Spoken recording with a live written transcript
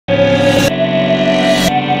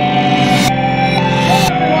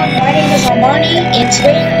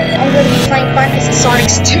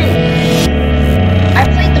Sonics 2. I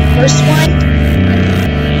played the first one.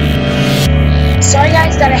 Sorry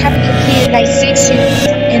guys that I haven't completed Night 6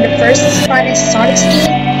 in the first Final Sonics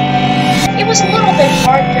game. It was a little bit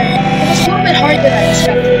hard than I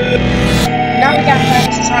expected. Now we got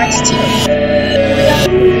Final Sonics 2. Here we go.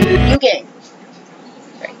 New game.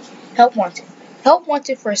 Right. Help wanted. Help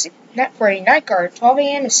wanted for a night guard, 12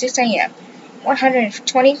 a.m. to 6 a.m.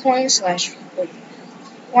 120 coins /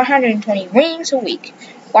 120 rings a week.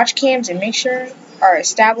 Watch cams and make sure our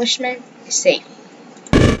establishment is safe.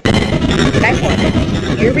 Night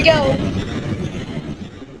 1. Here we go.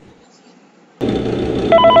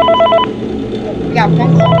 We got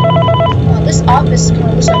one call. This office is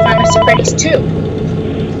gonna looks like Five Nights at Freddy's 2.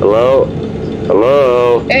 Hello?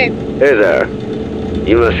 Hello? Hey. Hey there.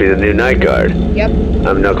 You must be the new night guard. Yep.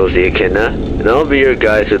 I'm Knuckles the Echidna, and I'll be your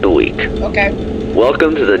guide of the week. Okay.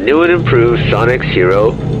 Welcome to the new and improved Sonic's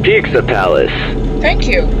Hero Pizza Palace. Thank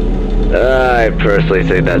you. I personally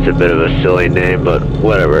think that's a bit of a silly name, but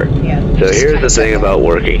whatever. Yeah. So here's the thing about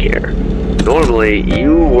working here. Normally,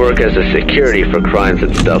 you work as a security for crimes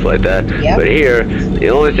and stuff like that, Yep. but here, the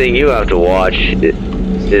only thing you have to watch is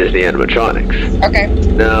the animatronics. Okay.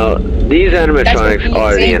 Now, these animatronics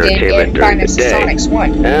are the entertainment during the day,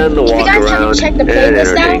 and the walk around and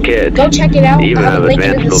entertain kids, go check it out. even have link in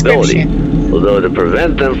the advanced mobility. description. Although to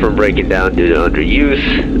prevent them from breaking down due to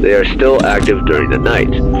underuse, they are still active during the night.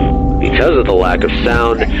 Because of the lack of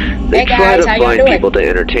sound, they Hey try guys, to how you find doing? people to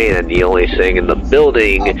entertain, and the only thing in the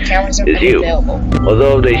building Cameras are is you. available.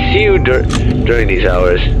 Although if they see you during these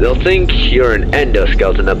hours, they'll think you're an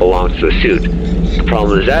endoskeleton that belongs to a suit. The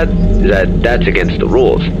problem is that that's against the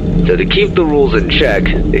rules. So to keep the rules in check,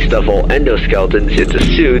 they stuff all endoskeletons into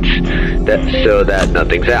suits so that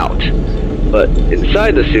nothing's out. But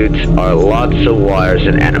inside the suits are lots of wires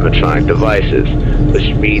and animatronic devices,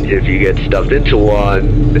 which means if you get stuffed into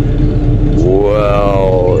one,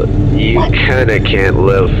 well, you kinda can't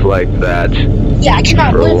live like that. Yeah, I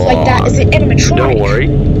cannot live like that as an animatronic. Don't worry.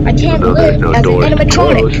 I can't live There's no as an doors to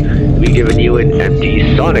animatronic. close. We've given you an empty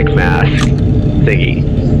Sonic mask thingy.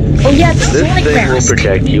 Oh yeah, the This Sonic thing mask. will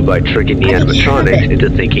protect you by tricking the I can have animatronics it. into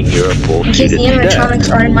thinking you're a full In case suit the instead. animatronics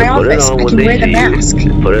are in my Put it office, on I when can they wear the see mask.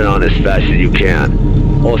 you. Put it on as fast as you can.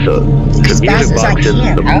 Also, the As fast music as I box can, is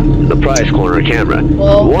huh? the prize corner camera.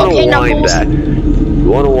 Well, you want to okay, wind Knuckles. that. You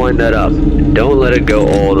want to wind that up. Don't let it go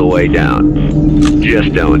all the way down.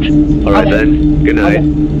 Just don't. All right Okay. then. Good night.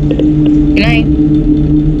 Good night.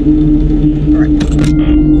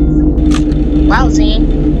 Wow, Zane.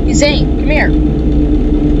 Hey, Zane, come here.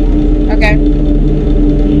 Okay.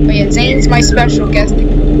 Oh yeah, Zane's my special guest.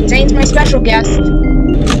 Zane's my special guest.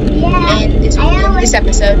 Yeah. And it's in this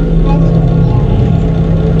episode.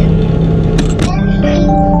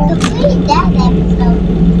 Complete that episode.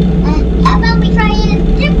 How about we try a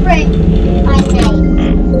different idea?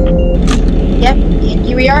 Yep, and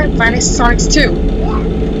here we are in Final Sonics 2. Yeah.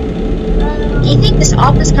 Do you think this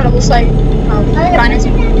office kind of looks like Final?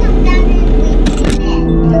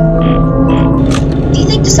 Do you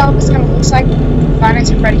think this office kind of looks like Five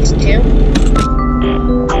Nights at Freddy's 2?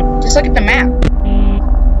 Just look at the map.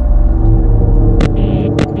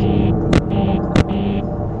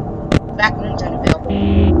 Back rooms unavailable.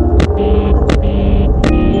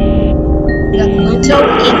 We got Munto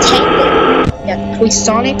and Tango. We got Toy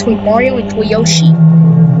Sonic, Toy Mario, and Toy Yoshi.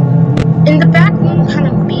 In the back room, kind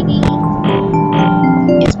of maybe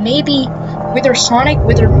Wither Sonic,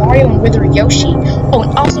 Wither Mario, and Wither Yoshi. Oh,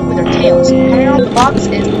 and also Wither Tails. Coming out of the box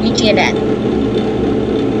is Luigi and Ed.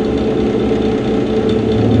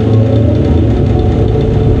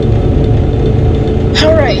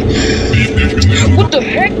 Alright. What the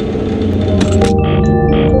heck?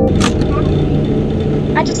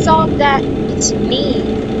 I just saw that it's me.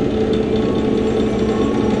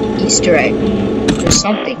 Easter egg. Or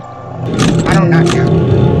something. I don't know now.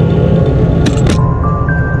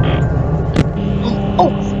 Oh,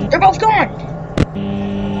 they're both gone!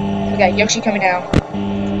 We got Yoshi coming down.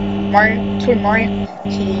 Mario, Toy Mario.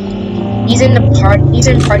 He's in the party. He's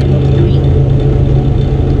in party mode 3.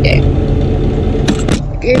 Yeah.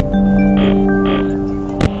 Okay.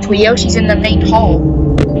 Toy Yoshi's in the main hall.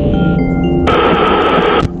 I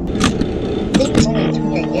think it's only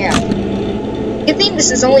 3 a.m. You think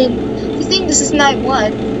this is only. You think this is night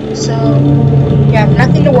 1? So you have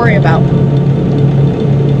nothing to worry about.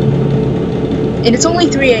 And it's only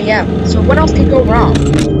 3 a.m. So what else could go wrong?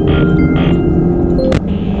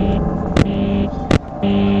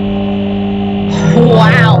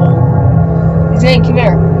 Wow. Zane, come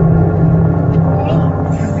here.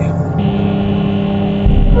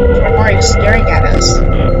 Mario's staring at us.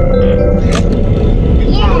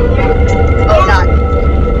 Yeah. Oh god.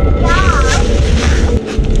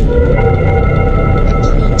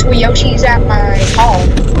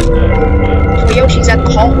 Toyoshi's at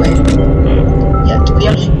the hallway. Yeah,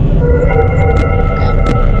 Toyoshi.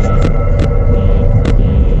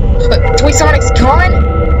 But Toy Sonic's gone?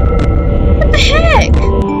 What the heck?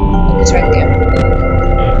 Oh, he's right there.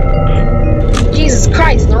 Jesus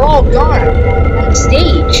Christ, they're all gone on the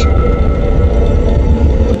stage.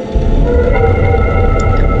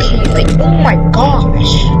 Okay, like, oh my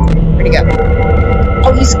gosh. Where'd he go?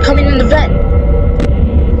 Oh, he's coming in the vent.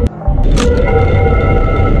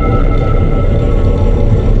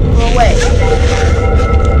 Go away.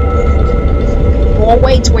 Go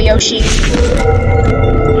away, Toyoshi.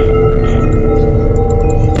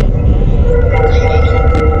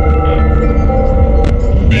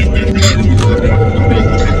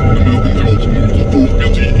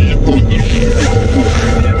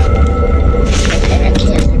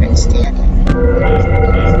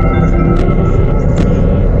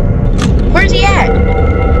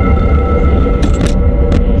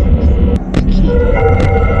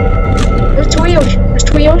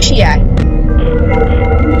 Toyoshi at?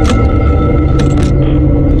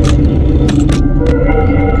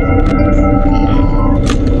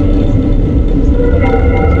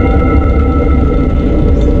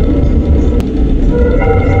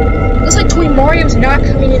 Looks like Toy Mario's not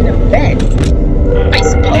coming in the vent, I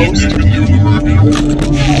suppose.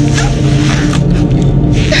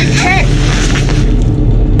 The heck?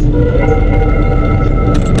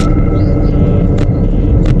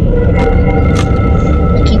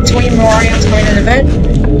 Toy Mario's going in the vent.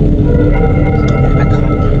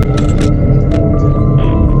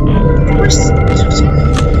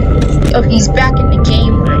 Oh, he's back in the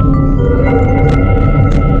game room.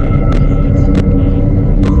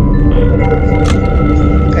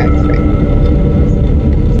 Okay, great.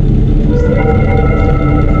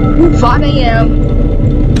 Ooh, 5 AM.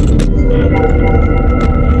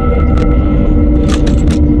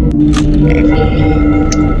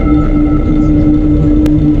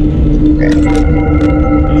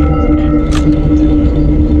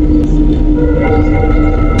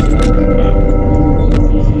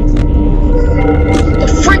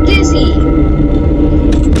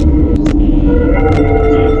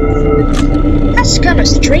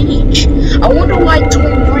 Strange. I wonder why Toy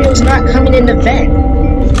Mario's not coming in the vent.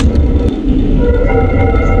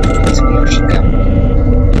 So where she go?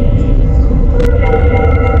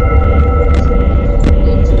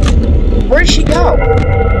 Where'd she go?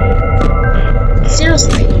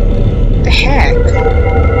 Seriously, what the heck?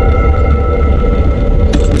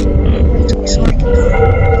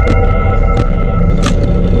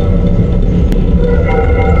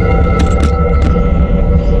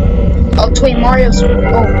 Toy Mario's. Oh,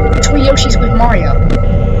 Toyoshi's with Mario.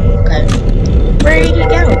 Okay. Where did he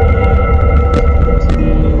go?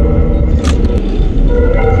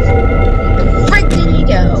 Where the frick did he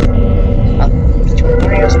go? Oh, Toy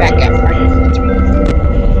Mario's back at Mario 3.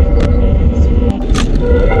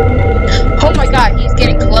 Oh my god, he's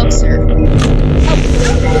getting closer. Oh.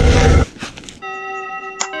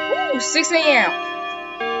 Ooh, 6 AM.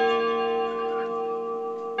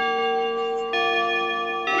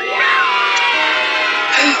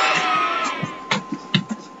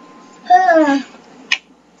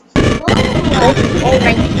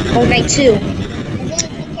 Oh, night 2. I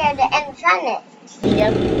didn't take care of the animatronics.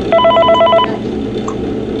 Yep.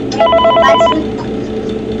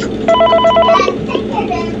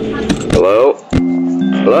 Hello?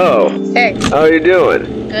 Hello? Hey. How are you doing?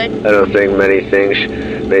 Good. I don't think many things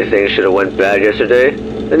should have went bad yesterday.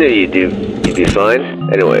 I knew you'd be fine.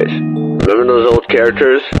 Anyways, remember those old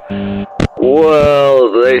characters?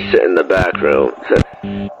 Well, they sit in the back room.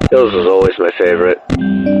 Tails was always my favorite.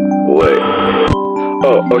 Wait.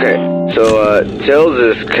 Oh, okay. So, Tails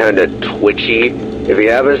is kinda twitchy. If he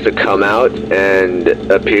happens to come out and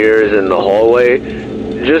appears in the hallway,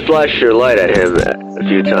 just flash your light at him a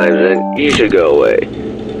few times and he should go away.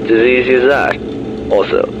 It's as easy as that.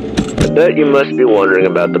 Also, I bet you must be wondering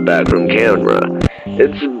about the backroom camera.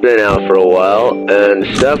 It's been out for a while, and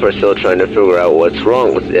staff are still trying to figure out what's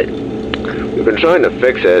wrong with it. We've been trying to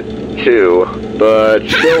fix it, too, but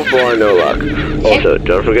so far no luck. Also,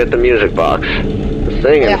 don't forget the music box. The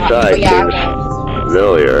thing inside seems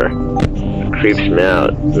familiar. It creeps me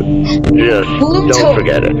out. Just don't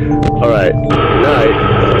forget it. Alright, night.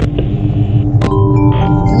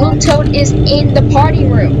 Blue Toad is in the party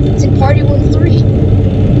room. It's in party room 3.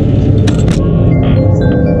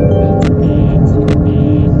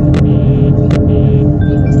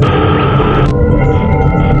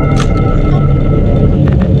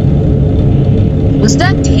 Was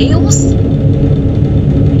that Tails?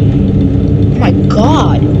 Oh my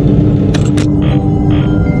god.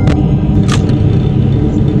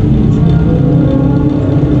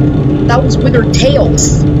 That was with her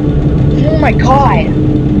tails. Oh my god.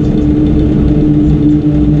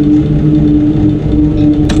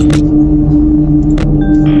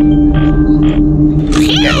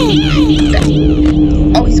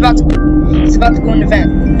 Oh, he's about to go in the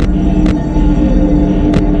vent.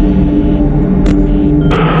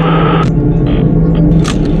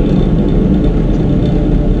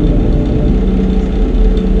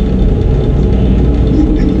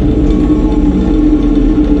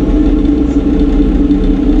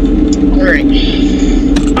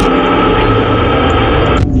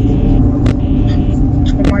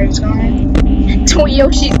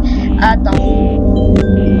 Yoshi's at the.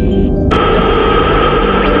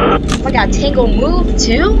 I got Tango move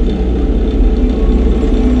too?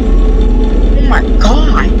 Oh my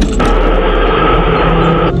god.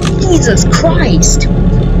 Jesus Christ.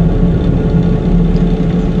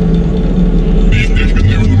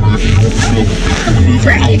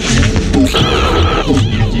 Right.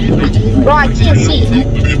 Bro, I can't see.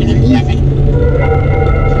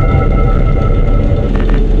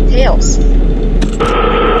 Tails.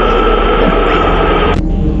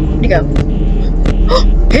 Where'd he go?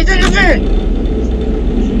 He's in the vent!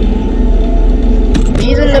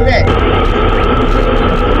 He's in the vent.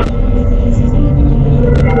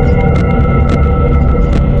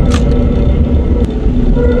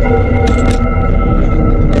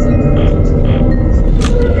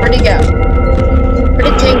 Where'd he go? Where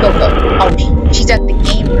did Tango go? Oh, she's at the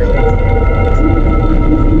game room.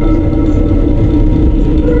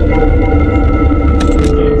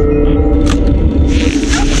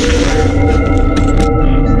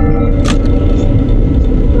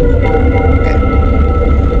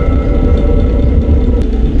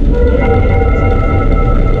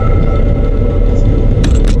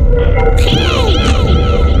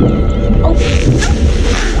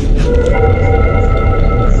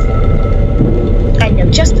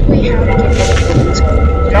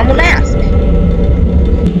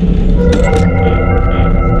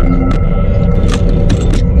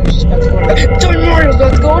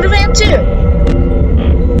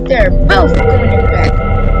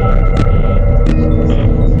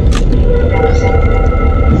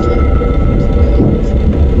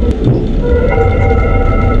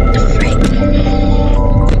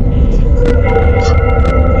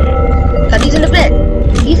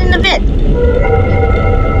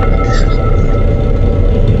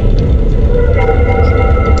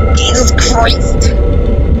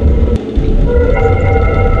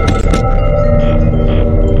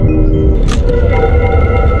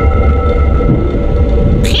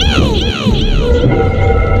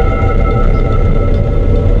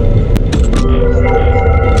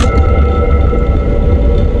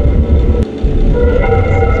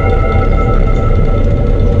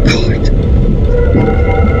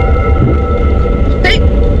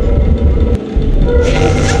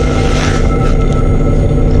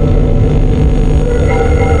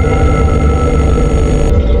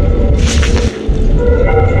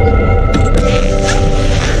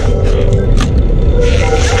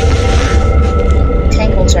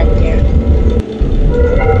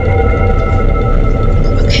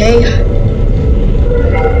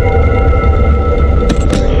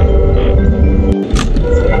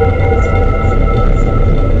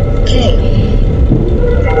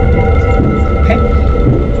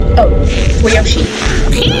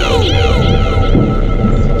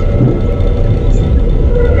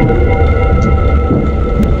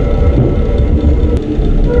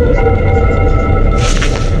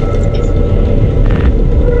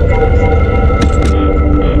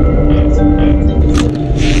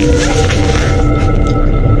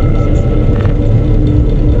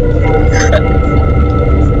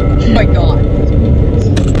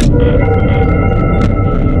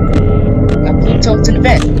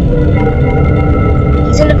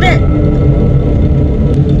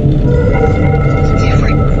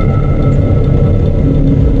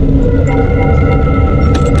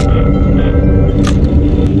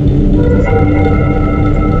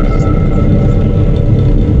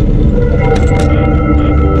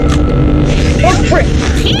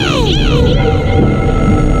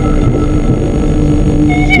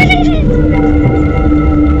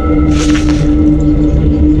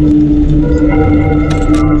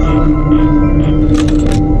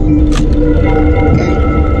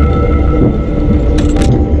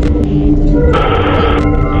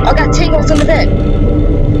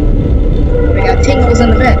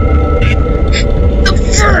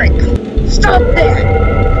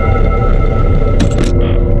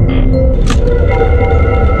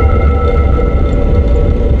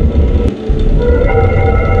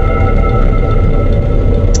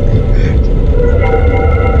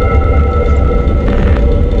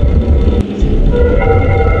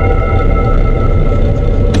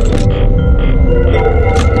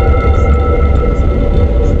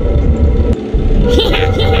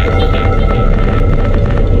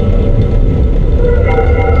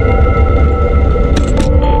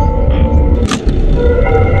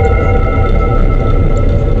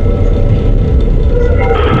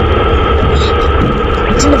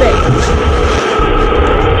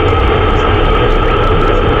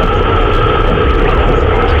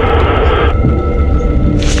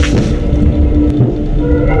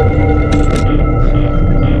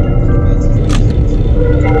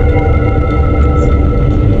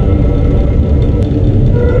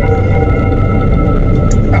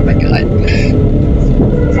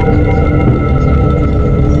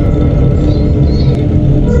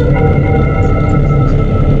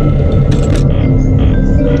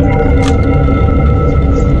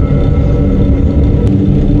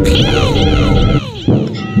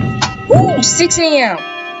 Woo! 6 a.m.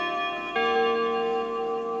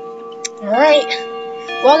 Alright.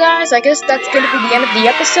 Well, guys, I guess that's going to be the end of the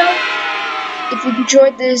episode. If you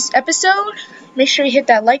enjoyed this episode, make sure you hit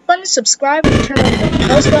that like button, subscribe, and turn on the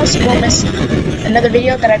post bell so you won't miss another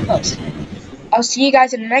video that I post. I'll see you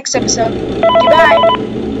guys in the next episode.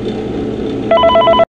 Goodbye!